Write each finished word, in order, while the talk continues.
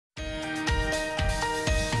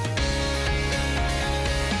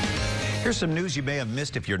Here's some news you may have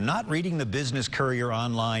missed if you're not reading the Business Courier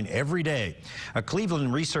online every day. A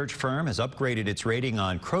Cleveland research firm has upgraded its rating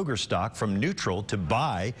on Kroger stock from neutral to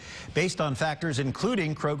buy based on factors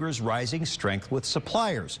including Kroger's rising strength with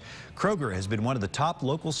suppliers. Kroger has been one of the top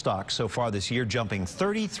local stocks so far this year, jumping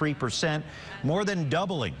 33%, more than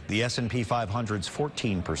doubling the S&P 500's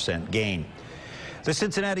 14% gain. The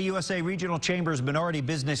Cincinnati USA Regional Chamber's Minority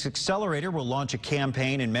Business Accelerator will launch a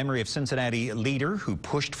campaign in memory of Cincinnati leader who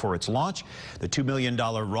pushed for its launch. The $2 million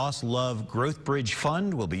Ross Love Growth Bridge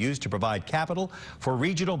Fund will be used to provide capital for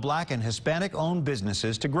regional Black and Hispanic-owned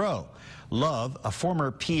businesses to grow. Love, a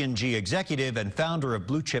former P&G executive and founder of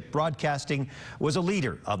Blue Chip Broadcasting, was a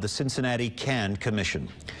leader of the Cincinnati Can Commission.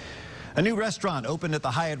 A new restaurant opened at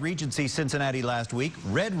the Hyatt Regency Cincinnati last week.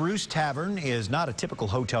 Red Roost Tavern is not a typical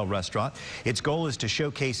hotel restaurant. Its goal is to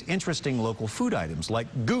showcase interesting local food items like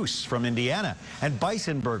goose from Indiana and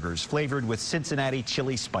bison burgers flavored with Cincinnati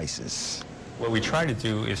chili spices. What we try to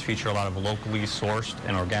do is feature a lot of locally sourced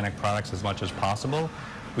and organic products as much as possible.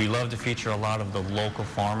 We love to feature a lot of the local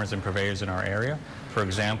farmers and purveyors in our area. For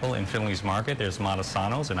example, in Finley's Market, there's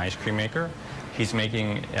Matasano's, an ice cream maker. He's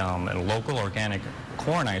making a local organic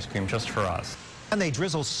corn ice cream just for us. And they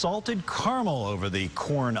drizzle salted caramel over the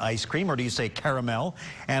corn ice cream, or do you say caramel,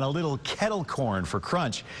 and a little kettle corn for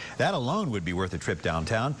crunch. That alone would be worth a trip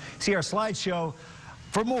downtown. See our slideshow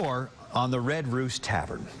for more on the Red Roost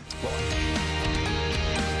Tavern.